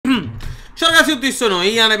Ciao ragazzi a tutti, sono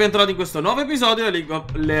Ian e bentornati in questo nuovo episodio di League of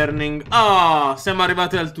Learning. Siamo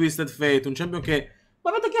arrivati al Twisted Fate, un champion che mi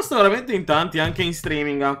avete chiesto veramente in tanti, anche in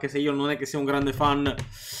streaming, anche se io non è che sia un grande fan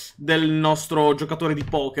del nostro giocatore di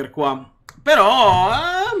poker qua. Però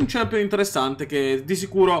è un champion interessante che di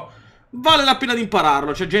sicuro vale la pena di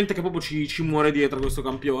impararlo. C'è gente che proprio ci muore dietro a questo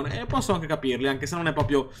campione e posso anche capirli, anche se non è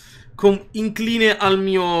proprio incline al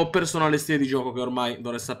mio personale stile di gioco, che ormai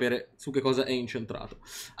dovrei sapere su che cosa è incentrato.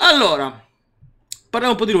 Allora,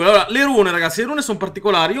 parliamo un po' di lui. Allora, le rune, ragazzi, le rune sono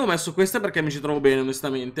particolari. Io ho messo queste perché mi ci trovo bene,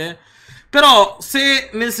 onestamente. Però, se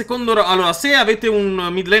nel secondo ramo... Allora, se avete un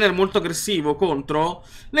mid laner molto aggressivo contro,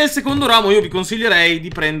 nel secondo ramo io vi consiglierei di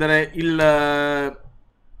prendere il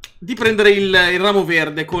ramo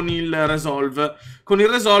verde con il resolve. Con il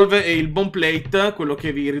resolve e il bomb plate, quello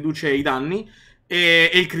che vi riduce i danni, e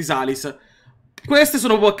il chrysalis. Queste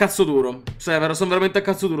sono un po' a cazzo duro. Sono veramente a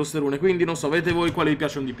cazzo duro queste rune. Quindi non so, vedete voi quali vi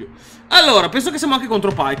piacciono di più. Allora, penso che siamo anche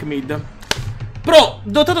contro Pyke mid. Pro,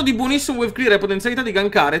 dotato di buonissimo wave clear e potenzialità di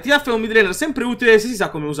gankare, TF è un mid laner sempre utile se si sa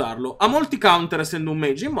come usarlo. Ha molti counter essendo un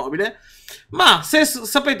mage immobile, ma se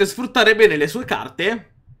sapete sfruttare bene le sue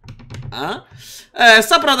carte,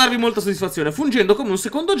 saprà darvi molta soddisfazione, fungendo come un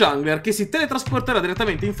secondo jungler che si teletrasporterà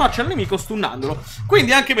direttamente in faccia al nemico stunnandolo.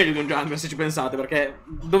 Quindi è anche meglio di un jungler, se ci pensate, perché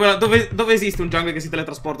dove esiste un jungler che si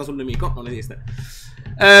teletrasporta sul nemico? Non esiste.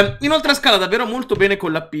 Inoltre scala davvero molto bene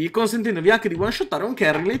con l'AP, consentendovi anche di one-shottare un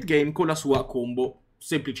carry late game con la sua combo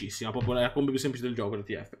semplicissima, proprio la combo più semplice del gioco, il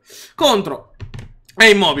TF. Contro è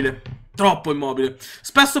immobile, troppo immobile.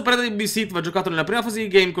 Spesso preda di B-Sit va giocato nella prima fase di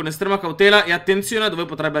game con estrema cautela e attenzione a dove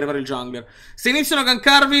potrebbe arrivare il jungler. Se iniziano a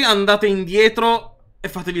gankarvi, andate indietro e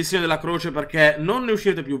fatevi il segno della croce, perché non ne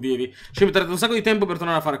uscirete più vivi. Ci metterete un sacco di tempo per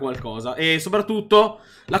tornare a fare qualcosa. E soprattutto,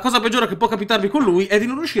 la cosa peggiore che può capitarvi con lui è di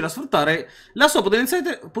non riuscire a sfruttare la sua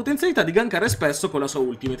potenzialità di gankare spesso con la sua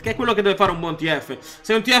ultimate, che è quello che deve fare un buon TF.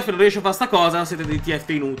 Se un TF non riesce a fare sta cosa, siete dei TF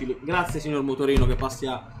inutili. Grazie signor motorino che passi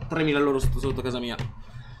a 3.000 loro sotto casa mia.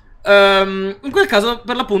 In quel caso,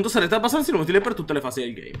 per l'appunto, sarete abbastanza inutili per tutte le fasi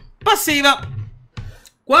del game. Passiva.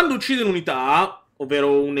 Quando uccide un'unità,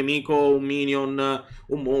 ovvero un nemico, un minion,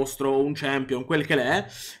 un mostro, un champion, quel che l'è,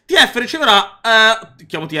 TF riceverà,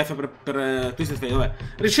 chiamo TF per Twisted Fate, vabbè,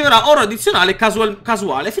 riceverà oro addizionale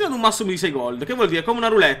casuale fino ad un massimo di 6 gold, che vuol dire come una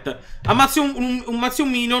roulette. Ammazzi un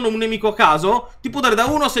minion o un nemico a caso, ti può dare da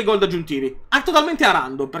 1 a 6 gold aggiuntivi. Totalmente a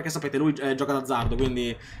random, perché sapete, lui gioca d'azzardo,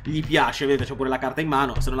 quindi gli piace, vedete, c'è pure la carta in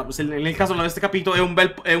mano. Se nel caso non l'aveste capito, è un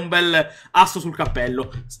bel asso sul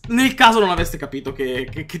cappello. Nel caso non aveste capito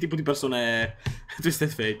che tipo di persona è Twisted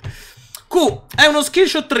Fate. Q è uno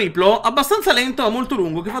skillshot triplo, abbastanza lento ma molto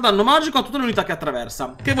lungo, che fa danno magico a tutte le unità che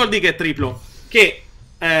attraversa. Che vuol dire che è triplo? Che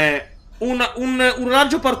un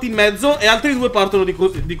raggio parte in mezzo e altri due partono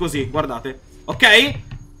di così, guardate. Ok?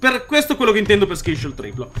 Per questo è quello che intendo per skillshot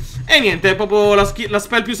triplo. E niente, è proprio la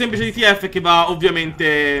spell più semplice di TF, che va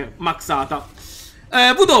ovviamente maxata.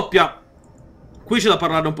 W. Qui c'è da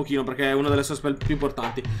parlarne un pochino, perché è una delle sue spell più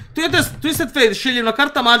importanti. Twisted Fate sceglie una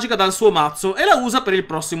carta magica dal suo mazzo e la usa per il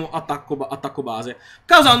prossimo attacco base,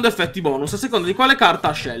 causando effetti bonus a seconda di quale carta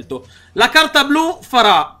ha scelto. La carta blu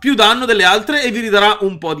farà più danno delle altre e vi ridarà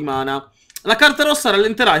un po' di mana. La carta rossa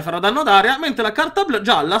rallenterà e farà danno d'aria, mentre la carta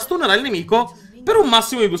gialla stunnerà il nemico per un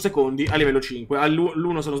massimo di 2 secondi a livello 5.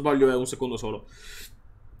 All'1, se non sbaglio, è un secondo solo.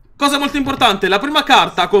 Cosa molto importante, la prima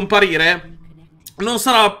carta a comparire non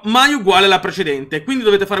sarà mai uguale alla precedente, quindi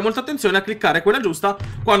dovete fare molta attenzione a cliccare quella giusta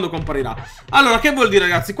quando comparirà. Allora, che vuol dire,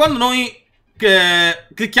 ragazzi? Quando noi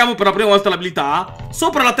clicchiamo per la prima volta l'abilità,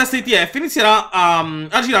 sopra la testa di TF inizierà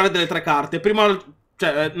a girare delle 3 carte. Prima,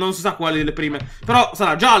 cioè, non si sa quali delle prime, però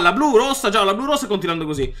sarà gialla, blu, rossa, e continuando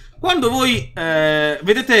così. Quando voi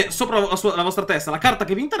vedete sopra la vostra testa la carta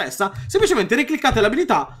che vi interessa, semplicemente ricliccate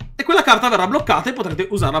l'abilità e quella carta verrà bloccata e potrete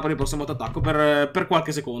usarla per il prossimo attacco per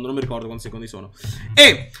qualche secondo, non mi ricordo quanti secondi sono.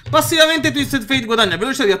 E passivamente Twisted Fate guadagna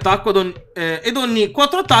velocità di attacco ed ogni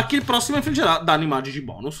 4 attacchi il prossimo infliggerà danni magici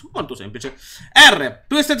bonus. Molto semplice. R.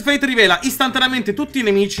 Twisted Fate rivela istantaneamente tutti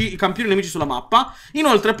i campioni nemici sulla mappa.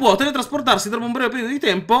 Inoltre può teletrasportarsi dopo un breve periodo di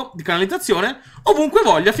tempo di canalizzazione ovunque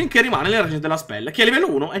voglia finché rimane nella regione della spell, che a livello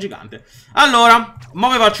 1 è gigante. Allora,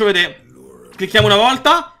 mo vi faccio vedere. Clicchiamo una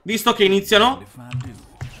volta, visto che iniziano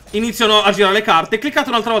a girare le carte. Cliccate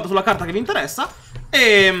un'altra volta sulla carta che vi interessa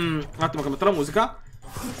e un attimo che metto la musica.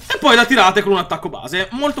 E poi la tirate con un attacco base.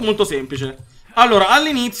 Molto molto semplice. Allora,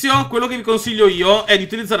 all'inizio quello che vi consiglio io è di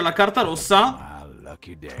utilizzare la carta rossa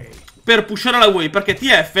per pushare la wave, perché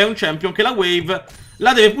TF è un champion che la wave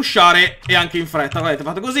la deve pushare e anche in fretta. Guardate,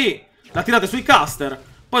 fate così, la tirate sui caster.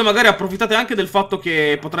 Poi magari approfittate anche del fatto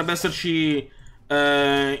che potrebbe esserci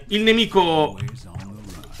il nemico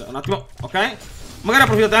Cioè, un attimo, ok. Magari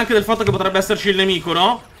approfittate anche del fatto che potrebbe esserci il nemico,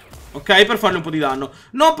 no? Ok, per fargli un po' di danno.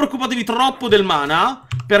 Non preoccupatevi troppo del mana,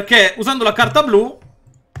 perché usando la carta blu,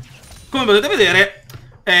 come potete vedere,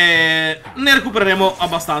 ne recupereremo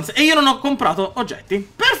abbastanza. E io non ho comprato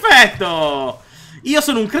oggetti. Perfetto! Io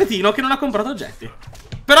sono un cretino che non ha comprato oggetti.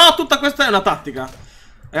 Però tutta questa è una tattica.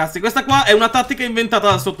 Ragazzi, questa qua è una tattica inventata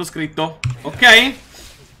dal sottoscritto, ok?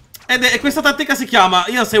 E questa tattica si chiama: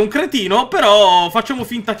 io sei un cretino, però facciamo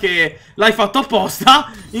finta che l'hai fatto apposta.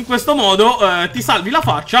 In questo modo ti salvi la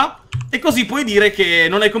faccia, e così puoi dire che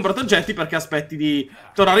non hai comprato oggetti perché aspetti di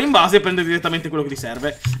tornare in base e prendere direttamente quello che ti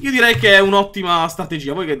serve. Io direi che è un'ottima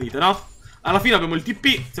strategia. Voi che dite, no? Alla fine abbiamo il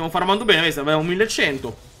TP, stiamo farmando bene, abbiamo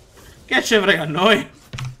 1100. Che ce frega a noi?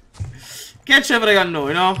 Che ce frega a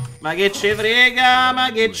noi, no? Ma che ce frega,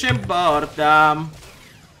 ma che ce importa?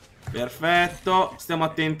 Perfetto. Stiamo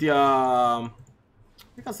attenti a...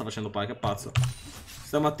 Che cazzo sta facendo Pyke? Che pazzo.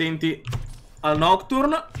 Stiamo attenti al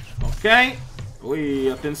Nocturne. Ok. Ui,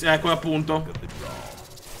 attenzione. Ecco appunto.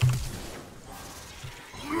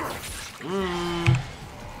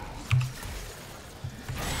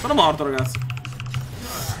 Sono morto, ragazzi.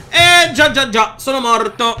 Già. Sono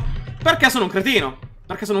morto. Perché sono un cretino?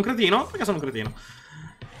 Perché sono un cretino? Perché sono un cretino.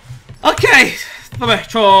 Ok. Vabbè,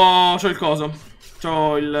 c'ho il coso.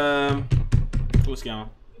 C'ho il... come si chiama?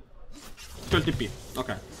 C'ho il TP.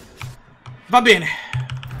 Ok. Va bene.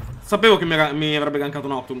 Sapevo che mi avrebbe gankato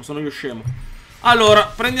Nocturne. Sono io scemo. Allora,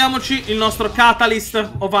 prendiamoci il nostro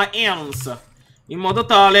Catalyst of Ions. In modo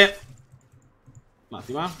tale... un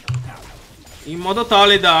attimo, in modo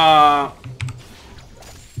tale da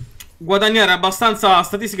guadagnare abbastanza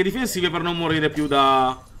statistiche difensive per non morire più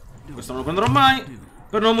da... questo non lo prenderò mai.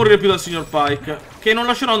 Per non morire più dal signor Pyke, che non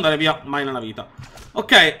lascerò andare via mai nella vita.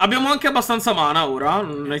 Ok, abbiamo anche abbastanza mana ora,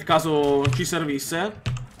 nel caso ci servisse.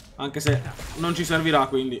 Anche se non ci servirà,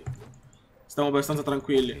 quindi stiamo abbastanza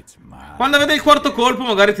tranquilli. Quando avete il quarto colpo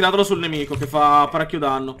magari tiratelo sul nemico, che fa parecchio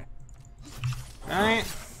danno. Ok.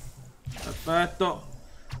 Perfetto.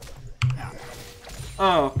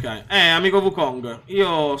 Ok, amico Wukong,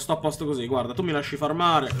 io sto a posto così, guarda, tu mi lasci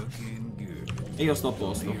farmare e io sto a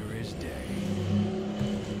posto.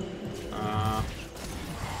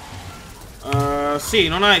 Sì,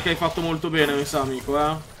 non è che hai fatto molto bene, mi sa, amico,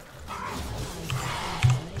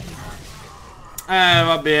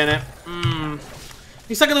 va bene.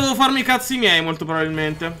 Mi sa che dovevo farmi i cazzi miei, molto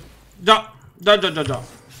probabilmente. Già.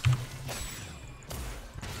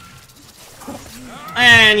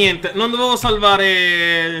 Niente, non dovevo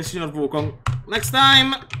salvare il signor Wukong. Next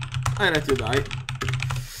time I let you die.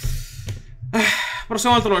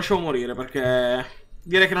 Prossima volta lo lasciamo morire, perché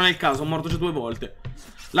direi che non è il caso, ho morto già 2 volte.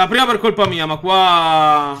 La prima per colpa mia, ma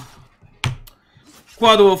qua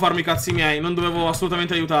dovevo farmi i cazzi miei, non dovevo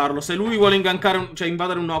assolutamente aiutarlo. Se lui vuole ingankare, cioè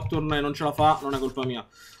invadere un Nocturne e non ce la fa, non è colpa mia.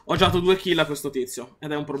 Ho già dato 2 kill a questo tizio,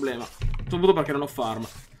 ed è un problema. Soprattutto perché non ho farm.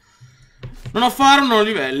 Non ho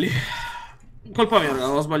livelli. Colpa mia, raga,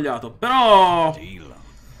 ho sbagliato. Però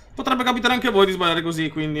potrebbe capitare anche a voi di sbagliare così,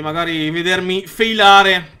 quindi magari vedermi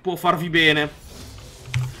failare può farvi bene.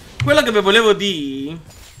 Quello che vi volevo dire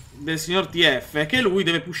del signor TF è che lui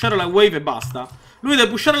deve pushare la wave e basta. Lui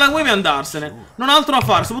deve pushare la wave e andarsene. Non ha altro da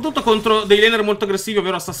fare, soprattutto contro dei laner molto aggressivi,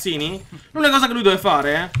 ovvero assassini. L'unica cosa che lui deve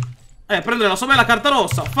fare è prendere la sua bella carta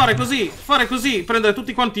rossa, fare così, prendere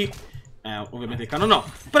tutti quanti... ovviamente il canno no.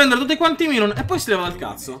 Prendere tutti quanti i minion e poi si leva dal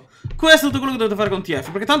cazzo. Questo è tutto quello che dovete fare con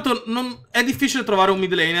TF, perché tanto non è difficile trovare un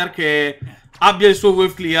mid laner che abbia il suo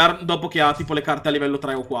wave clear dopo che ha tipo le carte a livello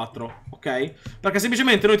 3 o 4, ok? Perché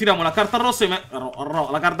semplicemente noi tiriamo la carta rossa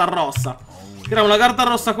la carta rossa. Tiriamo la carta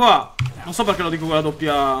rossa qua. Non so perché lo dico con la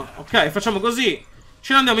doppia. Ok, facciamo così.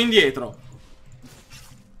 Ce ne andiamo indietro.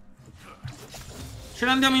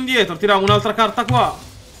 Tiriamo un'altra carta qua.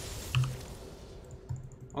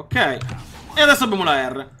 Ok. E adesso abbiamo la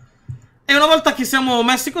R. E una volta che siamo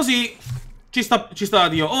messi così ci sta da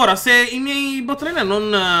Dio. Ora, se i miei bot laner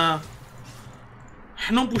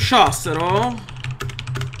non pushassero,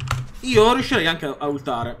 io riuscirei anche a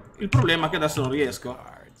ultare. Il problema è che adesso non riesco.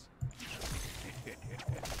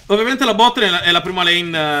 Ovviamente la bot lane è la prima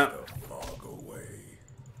lane.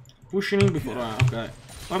 Pushing in before, ok.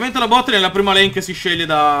 Ovviamente la bot lane è la prima lane che si sceglie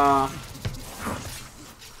da...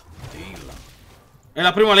 È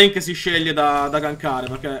la prima lane che si sceglie da gankare,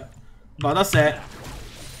 perché va da sé.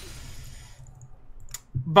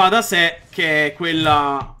 Va da sé che è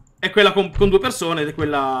quella... È quella con 2 persone ed è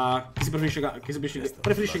quella che si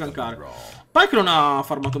preferisce gankare. Pyke non ha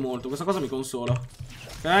farmato molto, questa cosa mi consola.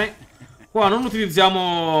 Ok. Qua non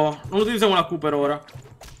utilizziamo la Q per ora.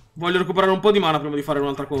 Voglio recuperare un po' di mana prima di fare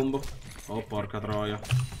un'altra combo. Oh, porca troia.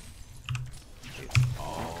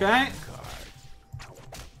 Ok.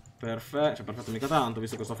 Perfetto. Cioè, perfetto mica tanto,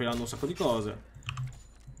 visto che sto filando un sacco di cose.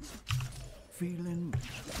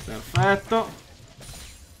 Perfetto.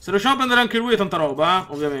 Se riusciamo a prendere anche lui è tanta roba,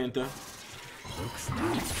 ovviamente.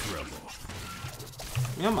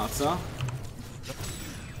 Mi ammazza?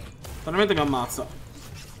 Veramente mi ammazza.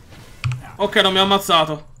 Ok, non mi ha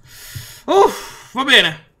ammazzato. Va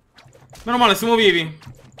bene. Meno male, siamo vivi.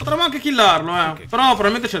 Potremmo anche killarlo, però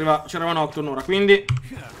probabilmente ci arriva Nocturne ora, quindi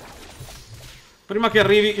prima che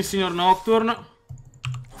arrivi il signor Nocturne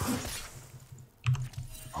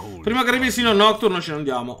ce ne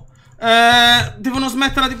andiamo. Devono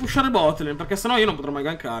smettere di pushare botlane, perché sennò io non potrò mai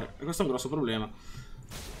gankare. E questo è un grosso problema.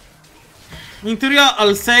 In teoria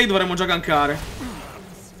al 6 dovremmo già gankare.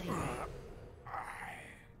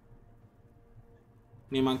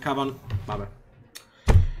 Mi mancavano... Vabbè.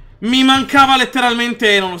 Mi mancava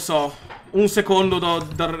letteralmente, non lo so, un secondo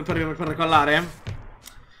per recallare.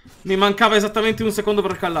 Mi mancava esattamente un secondo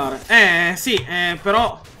per recallare. Sì,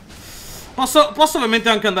 però posso ovviamente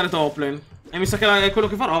anche andare top lane. E mi sa che è quello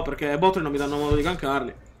che farò, perché botlane non mi danno modo di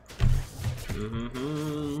gankarli.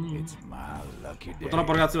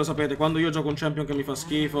 Purtroppo ragazzi lo sapete, quando io gioco un champion che mi fa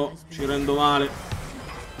schifo, ci rendo male.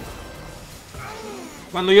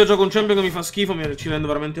 Quando io gioco un champion che mi fa schifo, ci rendo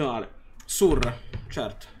veramente male. Sur,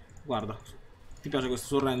 certo. Guarda, ti piace questo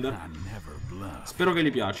surrender? Spero che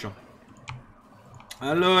gli piaccia.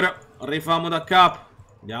 Allora, rifamo da cap.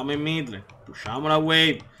 Andiamo in mid lane. Pushiamo la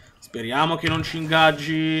wave. Speriamo che non ci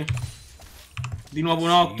ingaggi di nuovo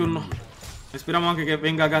Nocturne. E speriamo anche che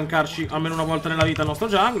venga a gankarci almeno una volta nella vita il nostro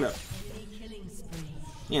jungler.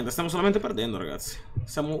 Niente, stiamo solamente perdendo, ragazzi.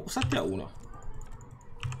 Siamo 7-1.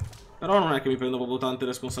 Però non è che mi prendo proprio tante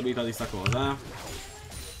responsabilità di sta cosa,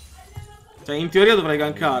 Cioè, in teoria dovrei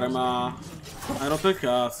gankare, ma hai rotto il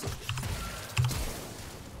cazzo.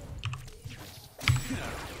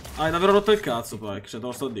 Hai davvero rotto il cazzo, Pyke. Cioè, te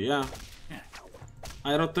lo sto a dire,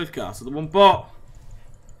 Hai rotto il cazzo.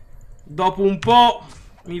 Dopo un po'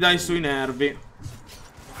 mi dai sui nervi.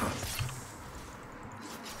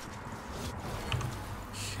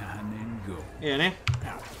 Vieni.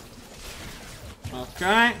 Ok.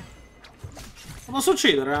 Cosa posso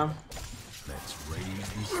uccidere,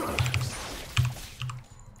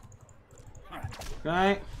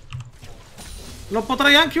 Ok. Lo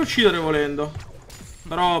potrei anche uccidere volendo.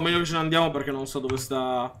 Però meglio che ce ne andiamo perché non so dove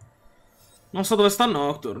sta. Non so dove sta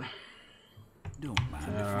Nocturne. Il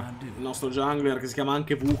nostro jungler che si chiama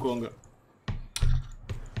anche Wukong.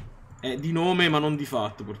 È di nome ma non di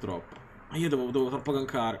fatto purtroppo. Ma io devo troppo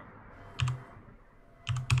gankare.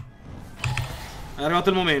 È arrivato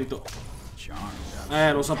il momento.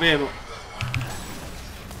 Lo sapevo.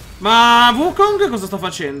 Ma Wukong cosa sta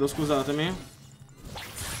facendo? Scusatemi.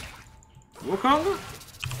 Wukong.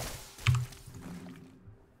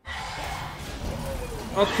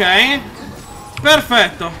 Ok.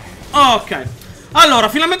 Perfetto. Ok. Allora,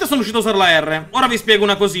 finalmente sono riuscito a usare la R. Ora vi spiego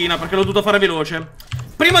una cosina, perché l'ho dovuto fare veloce.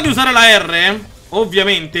 Prima di usare la R,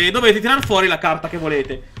 ovviamente, dovete tirare fuori la carta che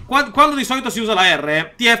volete. Quando di solito si usa la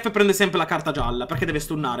R, TF prende sempre la carta gialla, perché deve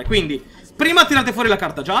stunnare. Quindi, prima tirate fuori la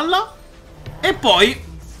carta gialla. E poi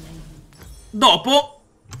dopo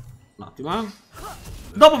un attimo,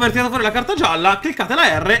 dopo aver tirato fuori la carta gialla, cliccate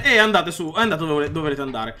la R e andate su, andate dove volete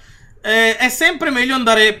andare. È sempre meglio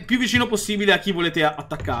andare più vicino possibile a chi volete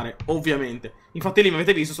attaccare, ovviamente. Infatti lì mi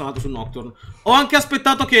avete visto, sono andato su Nocturne. Ho anche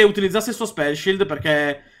aspettato che utilizzasse il suo spell shield,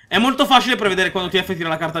 perché è molto facile prevedere quando TF tira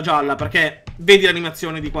la carta gialla, perché vedi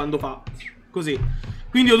l'animazione di quando fa così.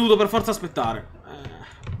 Quindi ho dovuto per forza aspettare.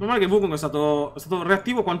 Meno male che Wukong è stato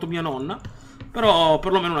reattivo quanto mia nonna, però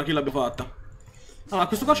perlomeno una kill l'abbiamo fatta. Allora,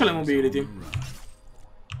 questo qua c'è le mobility.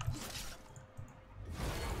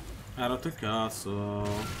 Ha rotto il cazzo.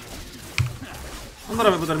 Non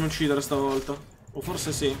dovrebbe potermi uccidere stavolta. O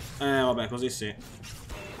forse sì. Vabbè, così sì.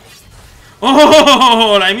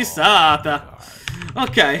 Oh, l'hai missata.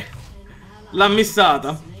 Ok. L'ha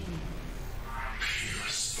missata.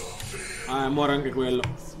 Muore anche quello.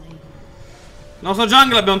 Il nostro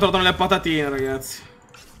jungle l'abbiamo trovato nelle patatine, ragazzi.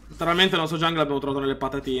 Letteralmente il nostro jungle l'abbiamo trovato nelle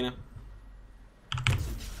patatine.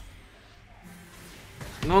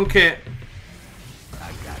 Non che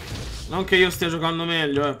io stia giocando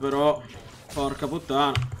meglio, però porca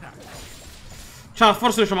puttana. Cioè,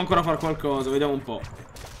 forse riusciamo ancora a fare qualcosa. Vediamo un po'.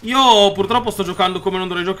 Io purtroppo sto giocando come non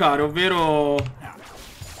dovrei giocare, ovvero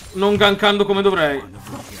non gankando come dovrei.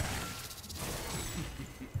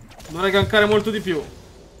 Dovrei gankare molto di più.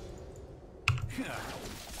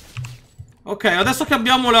 Ok, adesso che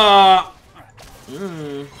abbiamo la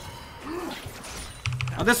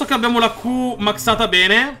Adesso che abbiamo la Q maxata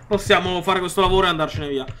bene, possiamo fare questo lavoro e andarcene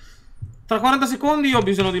via. Tra 40 secondi io ho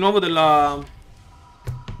bisogno di nuovo della...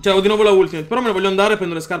 Cioè, ho di nuovo la ultimate. Però me ne voglio andare e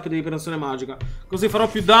prendo le scarpe di riparazione magica. Così farò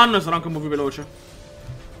più danno e sarò anche un po' più veloce.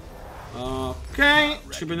 Ok,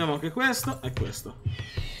 ci prendiamo anche questo e questo.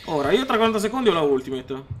 Ora, io tra 40 secondi ho la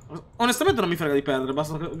ultimate. Onestamente non mi frega di perdere,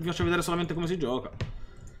 basta che vi faccio vedere solamente come si gioca.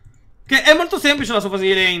 Che è molto semplice la sua fase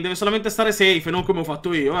di lane, deve solamente stare safe e non come ho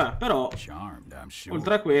fatto io, Però,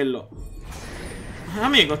 oltre a quello...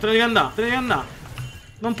 Amico, te ne devi andare, te ne devi andare.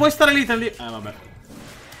 Non puoi stare lì, te ne devi... vabbè.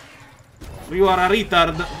 You are a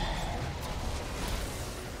retard.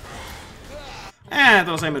 Te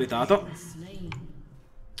lo sei meritato.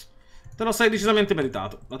 Te lo sei decisamente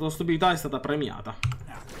meritato. La tua stupidità è stata premiata.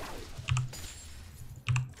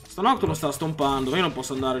 Sto Nocturne sta stompando, ma io non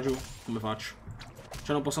posso andare giù. Come faccio?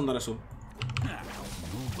 Cioè non posso andare su.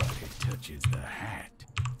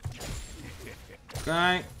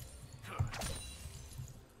 Ok.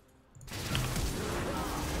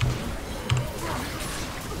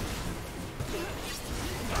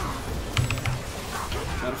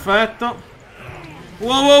 Perfetto.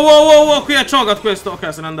 Wow, wow, wow, wow, wow, qui è Cho'Gath questo.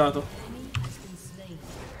 Ok, se n'è andato.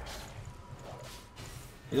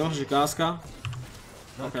 Vediamo se ci casca.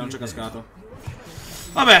 Ok, non c'è cascato.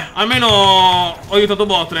 Vabbè, almeno ho aiutato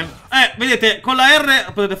botlane. Vedete, con la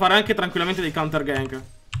R potete fare anche tranquillamente dei counter gank.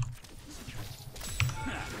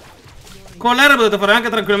 Con la R potete fare anche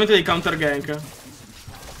tranquillamente dei counter gank.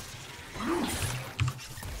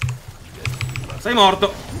 Sei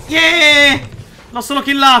morto. Yeah! L'ho solo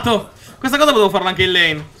killato. Questa cosa potevo farla anche in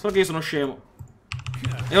lane. Solo che io sono scemo.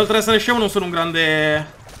 E oltre ad essere scemo non sono un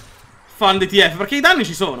grande fan di TF. Perché i danni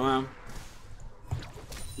ci sono,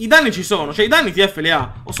 I danni ci sono. Cioè i danni TF li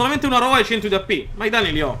ha. Ho solamente una roa e 100 di AP. Ma i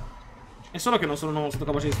danni li ho. È solo che non sono stato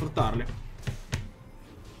capace di sfruttarli.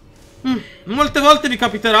 Molte volte vi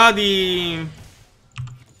capiterà di...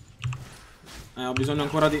 ho bisogno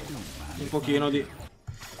ancora di... un pochino di...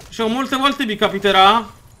 Dicevo, molte volte vi capiterà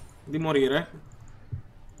di morire.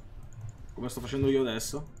 Come sto facendo io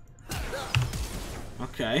adesso.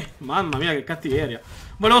 Ok, mamma mia che cattiveria.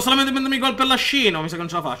 Volevo solamente prendermi gol per l'ascino. Mi sa che non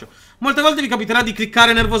ce la faccio. Molte volte vi capiterà di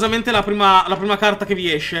cliccare nervosamente la prima carta che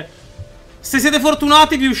vi esce. Se siete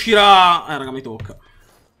fortunati vi uscirà... raga, mi tocca.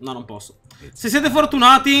 No, non posso. Se siete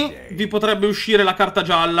fortunati vi potrebbe uscire la carta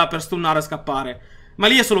gialla per stunnare e scappare. Ma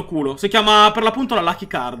lì è solo culo. Si chiama per l'appunto la lucky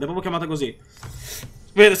card. È proprio chiamata così.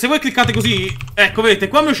 Vedete, se voi cliccate così... Ecco, vedete,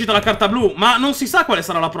 qua mi è uscita la carta blu. Ma non si sa quale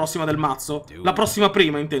sarà la prossima del mazzo. La prossima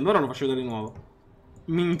prima, intendo. Ora lo faccio vedere di nuovo.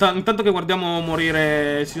 Intanto che guardiamo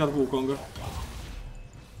morire il signor Wukong.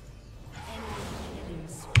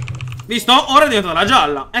 Visto? Ora è diventata la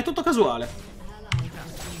gialla. È tutto casuale.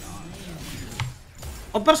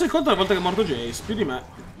 Ho perso il conto la volta che è morto Jace. Più di me.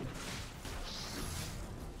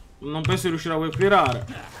 Non penso di riuscire a wave clearare.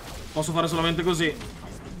 Posso fare solamente così.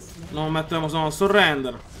 Non mettiamo solo al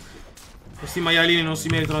surrender. Questi maialini non si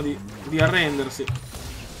meritano di arrendersi.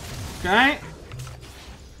 Ok.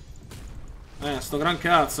 Sto gran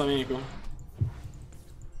cazzo, amico.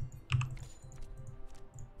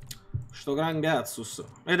 Sto gran cazzus.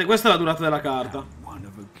 Vedete, questa è la durata della carta.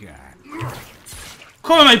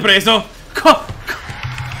 Come mai preso?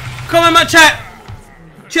 Come mai... Cioè...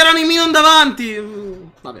 C'erano i minion davanti.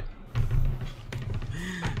 Vabbè.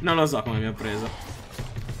 Non lo so come mi ha preso.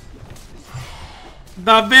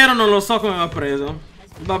 Davvero non lo so come mi ha preso.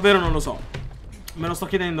 Davvero non lo so. Me lo sto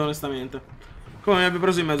chiedendo onestamente. Come mi abbia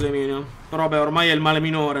preso in mezzo ai minion. Però vabbè, ormai è il male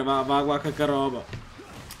minore. Va che roba.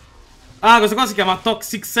 Ah, questo qua si chiama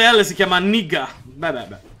Toxic Cell. Si chiama Nigga. Beh.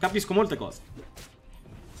 Capisco molte cose.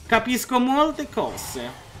 Capisco molte cose.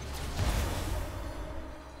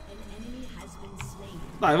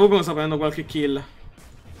 Dai, Wukong sta prendendo qualche kill.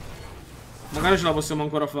 Magari ce la possiamo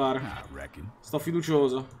ancora fare. Sto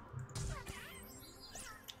fiducioso.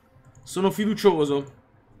 Sono fiducioso.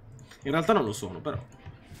 In realtà non lo sono, però.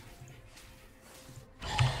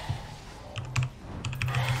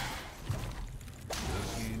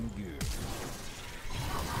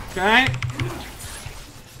 Ok.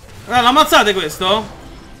 L'ammazzate questo?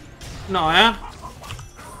 No,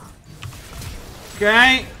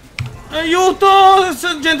 Ok. Aiuto!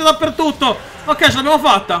 C'è gente dappertutto. Ok, ce l'abbiamo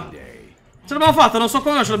fatta. Ce l'abbiamo fatta, non so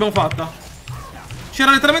come, ma ce l'abbiamo fatta.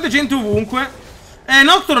 C'era letteralmente gente ovunque.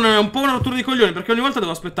 Nocturne è un po' una rottura di coglioni, perché ogni volta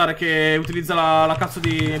devo aspettare che utilizza la cazzo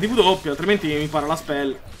di W, altrimenti mi para la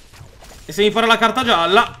spell. E se mi para la carta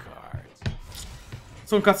gialla,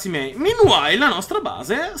 sono cazzi miei. Meanwhile, la nostra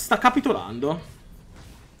base sta capitolando.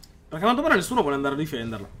 Perché a quanto pare nessuno vuole andare a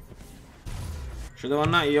difenderla. Ci devo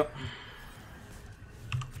andare io.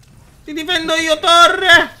 Ti difendo io,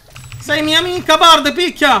 torre! Sei mia amica, Bard,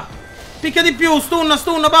 picchia! Picchia di più, stun,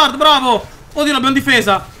 Bard, bravo! Oddio, l'abbiamo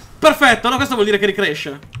difesa! Perfetto, no, questo vuol dire che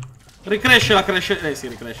ricresce. Ricresce la crescere. Sì,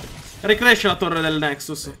 ricresce. Ricresce la torre del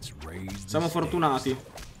Nexus. Siamo fortunati.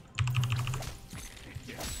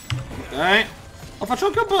 Ok. Oh, faccio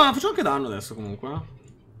anche danno adesso comunque.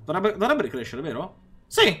 Dovrebbe ricrescere, vero?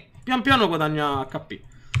 Sì, pian piano guadagna HP.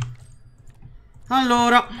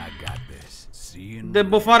 Allora,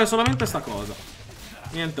 devo fare solamente sta cosa.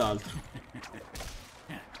 Nient'altro.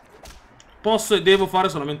 Posso e devo fare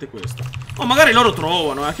solamente questo. Oh, magari loro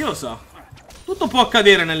trovano, chi lo sa. Tutto può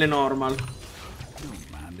accadere nelle normal.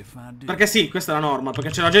 Perché sì, questa è la normal. Perché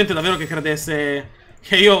c'era gente davvero che credesse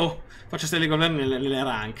che io facessi le governi nelle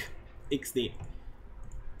rank XD.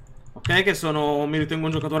 Ok, che mi ritengo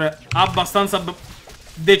un giocatore abbastanza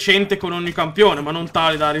decente con ogni campione, ma non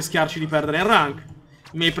tale da rischiarci di perdere in rank.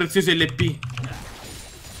 I miei preziosi LP,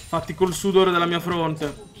 fatti col sudore della mia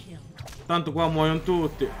fronte. Tanto qua muoiono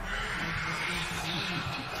tutti.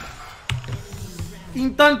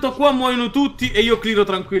 Intanto qua muoiono tutti e io clearo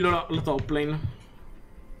tranquillo la top lane.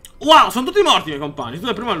 Wow, sono tutti morti i miei compagni, tutti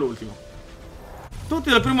dal primo all'ultimo. Tutti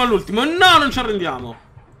dal primo all'ultimo. No, non ci arrendiamo.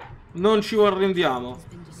 Non ci arrendiamo.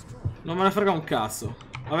 Non me ne frega un cazzo.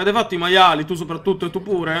 Avete fatto i maiali, tu soprattutto e tu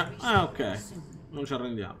pure? Ok. Non ci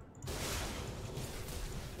arrendiamo.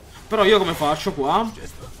 Però io come faccio qua?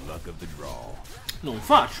 Non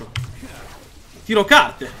faccio. Tiro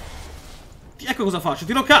carte. Ecco cosa faccio,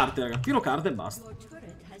 tiro carte, raga. Tiro carte e basta.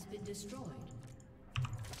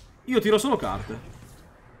 Io tiro solo carte.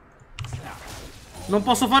 Non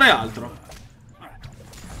posso fare altro.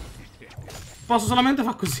 Posso solamente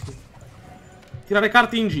fare così. Tirare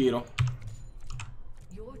carte in giro.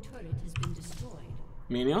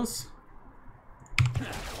 Minions.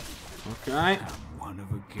 Ok.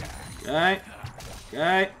 Ok.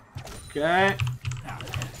 Ok. Ok.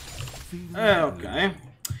 Ok.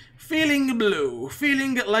 Feeling blue.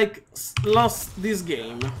 Feeling like lost this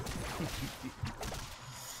game.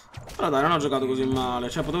 Però dai, non ho giocato così male.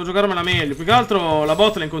 Cioè, potevo giocarmela meglio. Più che altro la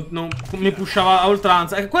botlane non mi pushava a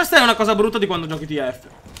oltranza. E questa è una cosa brutta di quando giochi TF.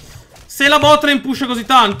 Se la botlane pusha così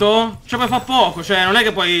tanto, cioè poi fa poco. Cioè, non è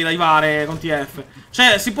che puoi daivare con TF.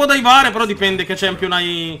 Cioè, si può daivare, però dipende che champion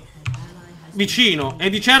hai vicino. E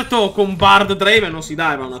di certo con Bard Draven non si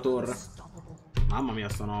daiva una torre. Mamma mia,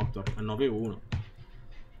 sta Nocturne. È 9-1.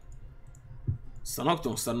 Sta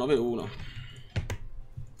Nocturne sta 9-1.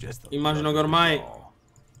 Immagino che ormai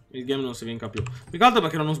il game non si vinca più. Più che altro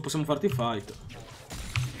perché non possiamo farti fight.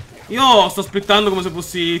 Io sto splittando come se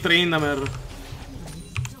fossi Tryndamere.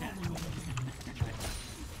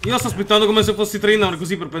 Io sto splittando come se fossi Tryndamere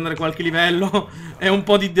così per prendere qualche livello e un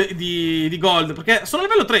po' di gold. Perché sono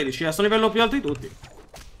livello 13, sono livello più alto di tutti.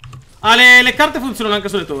 Ah, le carte funzionano anche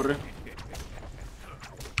sulle torri.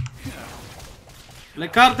 Le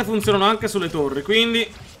carte funzionano anche sulle torri,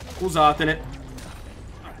 quindi usatele.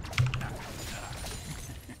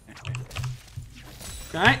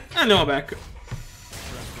 Ok, e andiamo back.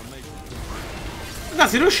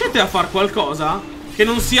 Ragazzi, riuscite a fare qualcosa che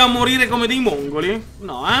non sia morire come dei mongoli?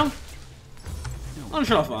 No, non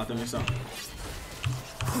ce la fate, mi sa.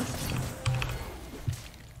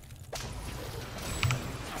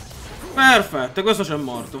 Perfetto, questo c'è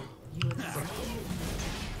morto.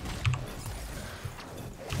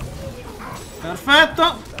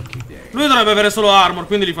 Perfetto. Lui dovrebbe avere solo armor,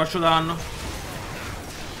 quindi gli faccio danno.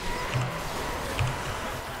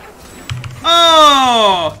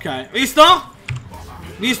 Oh, ok, visto?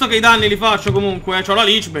 Visto che i danni li faccio comunque, c'ho la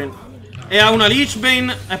Lich Bane. E ha una Lich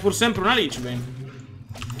Bane, è pur sempre una Lich Bane.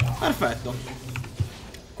 Perfetto.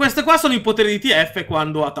 Queste qua sono i poteri di TF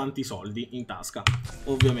quando ha tanti soldi in tasca,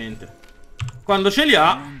 ovviamente. Quando ce li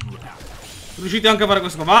ha, riuscite anche a fare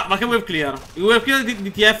questo qua. Ma che wave clear. Il wave clear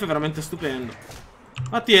di TF è veramente stupendo.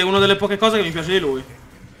 Infatti è una delle poche cose che mi piace di lui.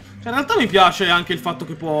 Cioè in realtà mi piace anche il fatto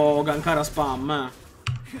che può gankare a spam,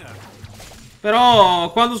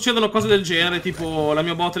 Però quando succedono cose del genere, tipo la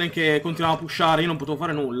mia botlane che continuava a pushare, io non potevo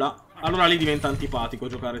fare nulla, allora lì diventa antipatico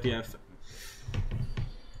giocare TF.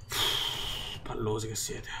 Pallosi che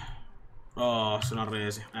siete. Oh, sono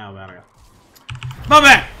arresi. Vabbè, raga.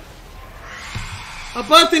 Vabbè. A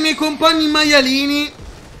parte i miei compagni maialini,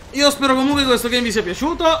 io spero comunque che questo game vi sia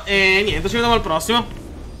piaciuto. E niente, ci vediamo al prossimo.